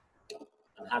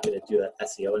 I'm happy to do an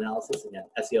SEO analysis. Again,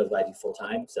 SEO is what I do full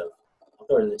time, so I'll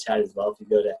throw it in the chat as well. If you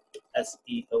go to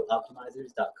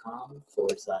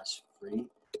seooptimizers.com/free,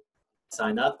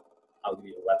 sign up. I'll give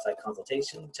you a website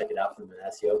consultation. Check it out from an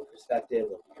SEO perspective.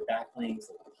 Look at your backlinks,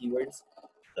 look at the keywords.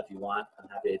 So if you want, I'm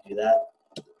happy to do that.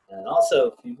 And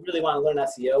also, if you really want to learn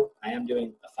SEO, I am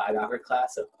doing a 5-hour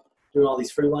class. So doing all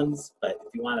these free ones, but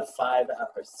if you want a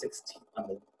 5-hour 16 on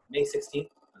the May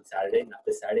 16th on Saturday, not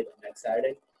this Saturday, but next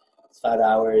Saturday, it's 5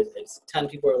 hours. It's 10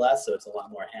 people or less, so it's a lot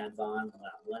more hands-on.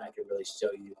 One-on-one, I can really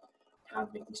show you how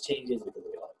to make these changes. We can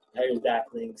look at all the competitors'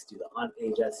 backlinks, do the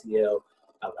on-page SEO,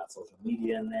 talk about social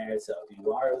media in there. So if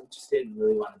you are interested and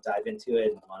really want to dive into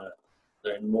it and want to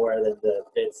learn more than the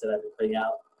bits that I've been putting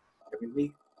out every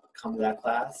week, come to that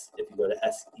class. If you go to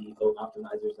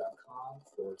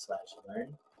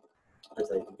seooptimizers.com/learn, that's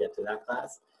how you can get to that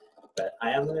class. But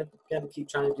I am going to keep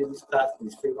trying to do these classes,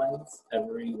 these free ones,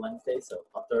 every Wednesday. So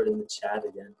I'll throw it in the chat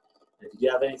again. And if you do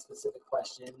have any specific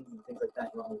questions and things like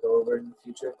that you want me to go over in the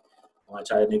future, I want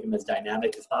to try to make them as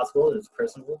dynamic as possible and as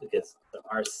personable, because there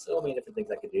are so many different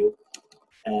things I could do.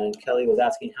 And Kelly was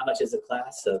asking, how much is the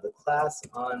class? So the class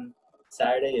on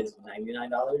Saturday is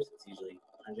 $99. It's usually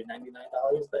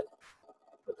 $199, but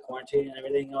with the quarantine and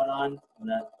everything going on,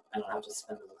 I don't have to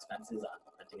spend those expenses on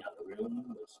renting out the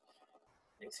room, which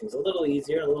makes things a little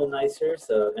easier, a little nicer.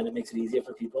 So, and it makes it easier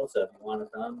for people. So if you want to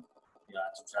come, you don't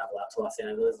have to travel out to Los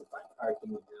Angeles and find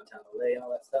parking in downtown LA and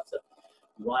all that stuff. So if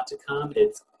you want to come,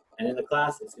 and in the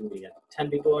class, it's going to be 10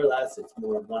 people or less. It's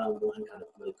more one-on-one, kind of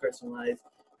really personalized.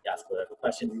 You ask whatever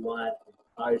questions you want.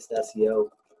 Artist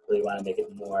SEO, really want to make it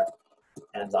more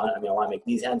hands-on. I mean, I want to make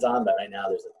these hands-on, but right now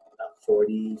there's about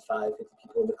 45, 50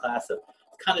 people in the class, so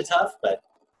it's kind of tough, but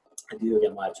I do,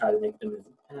 again, want to try to make them as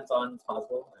hands-on as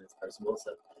possible and as personal,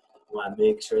 so I want to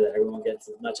make sure that everyone gets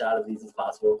as much out of these as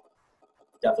possible.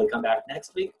 Definitely come back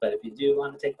next week, but if you do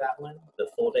want to take that one, the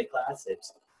full-day class,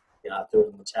 it's, I'll throw it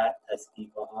in the chat,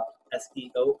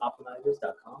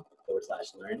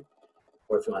 seooptimizers.com/learn.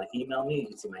 Or if you want to email me, you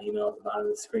can see my email at the bottom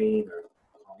of the screen, or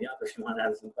call me up if you want to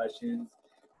have some questions.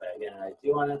 But again, I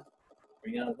do want to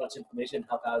bring out as much information,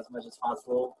 help out as much as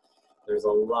possible. There's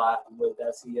a lot with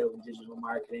SEO and digital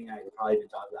marketing. I could probably even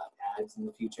talk about ads in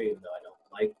the future, even though I don't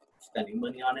like spending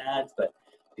money on ads, but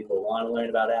people want to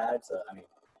learn about ads. So, I mean,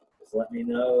 just let me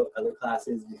know other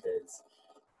classes, because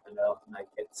I know I might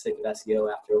get sick of SEO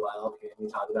after a while hearing me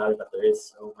talk about it, but there is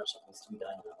so much that needs to be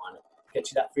done. And I want to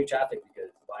get you that free traffic,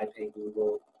 because why pay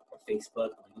Google or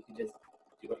Facebook when you can just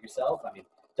do it yourself? I mean,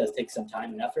 it does take some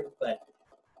time and effort, but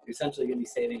you're essentially going to be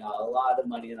saving a lot of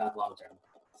money in that long term,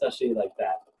 especially like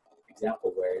that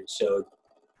example where it showed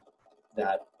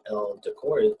that El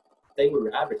Decor, they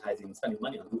were advertising and spending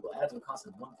money on Google ads. It would cost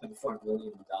them $1.4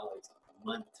 million a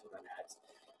month to run ads.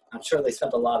 I'm sure they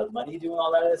spent a lot of money doing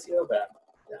all that SEO, but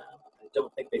I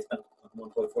don't think they spent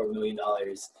 $1.4 million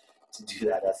to do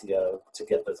that SEO to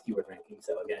get those keyword rankings.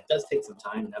 So again, it does take some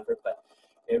time and effort, but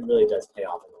it really does pay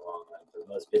off in the long run. For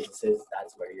most businesses,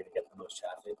 that's where you're going to get the most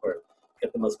traffic or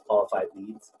get the most qualified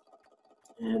leads.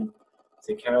 And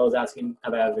so Carol is asking,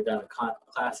 have I ever done a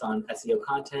class on SEO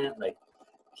content, like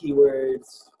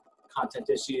keywords, content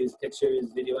issues,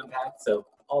 pictures, video impact? So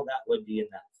all that would be in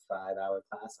that 5-hour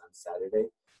class on Saturday.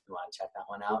 If you want to check that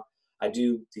one out. I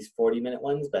do these 40-minute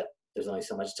ones, but there's only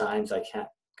so much time, so I can't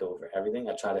go over everything.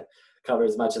 I try to cover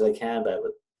as much as I can, but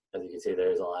as you can see,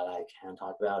 there's a lot I can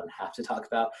talk about and have to talk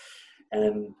about.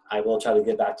 And I will try to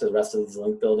get back to the rest of these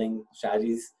link building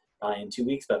strategies probably in 2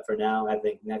 weeks. But for now, I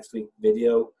think next week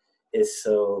video is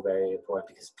so very important,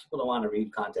 because people don't want to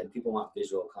read content. People want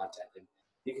visual content. And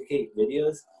you can create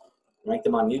videos, rank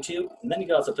them on YouTube, and then you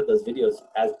can also put those videos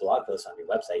as blog posts on your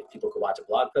website. People could watch a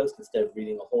blog post instead of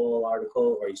reading a whole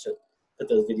article, or you should put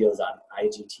those videos on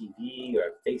IGTV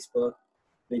or Facebook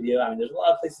video. I mean, there's a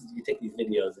lot of places you can take these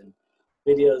videos, and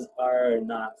videos are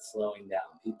not slowing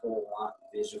down. People want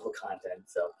visual content.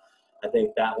 So I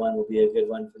think that one will be a good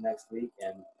one for next week.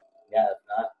 And yeah, if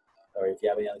not, or if you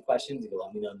have any other questions, you can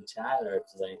let me know in the chat, or if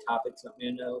there's any topics you want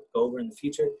me to go over in the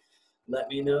future, let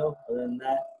me know. Other than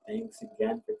that, thanks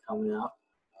again for coming out.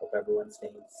 Hope everyone's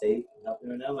staying safe and helping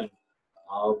me know. And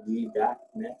I'll be back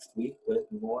next week with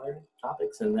more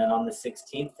topics. And then on the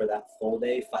 16th for that full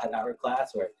day 5-hour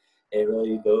class where it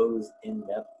really goes in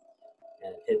depth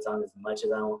and it hits on as much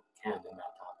as I can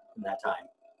in that time.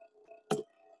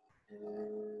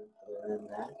 And other than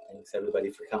that, thanks everybody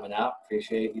for coming out.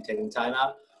 Appreciate you taking the time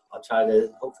out. I'll try to,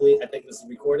 hopefully, I think this is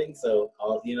recording, so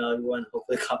I'll email everyone,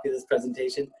 hopefully copy this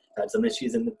presentation. I had some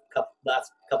issues in the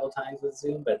last couple times with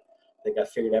Zoom, but I think I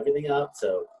figured everything out,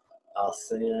 so I'll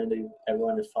send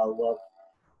everyone to follow up.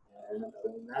 And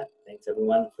other than that, thanks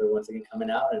everyone for once again coming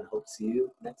out, and hope to see you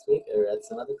next week or at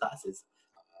some other classes.